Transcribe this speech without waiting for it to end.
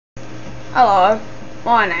Hello,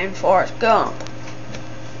 my name's Forrest Gump.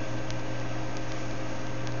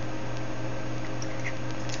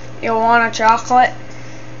 You want a chocolate?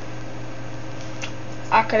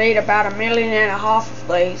 I could eat about 1.5 million of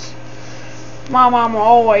these. My mama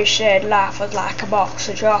always said life was like a box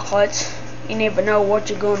of chocolates. You never know what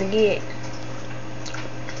you're gonna get.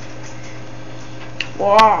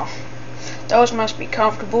 Wow, those must be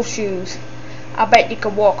comfortable shoes. I bet you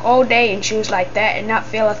could walk all day in shoes like that and not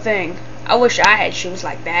feel a thing. I wish I had shoes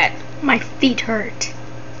like that. My feet hurt.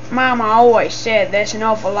 Mama always said there's an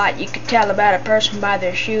awful lot you could tell about a person by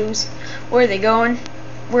their shoes. Where they're going,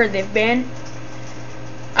 where they've been.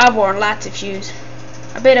 I've worn lots of shoes.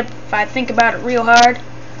 I bet if I think about it real hard,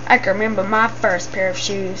 I can remember my first pair of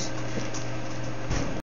shoes.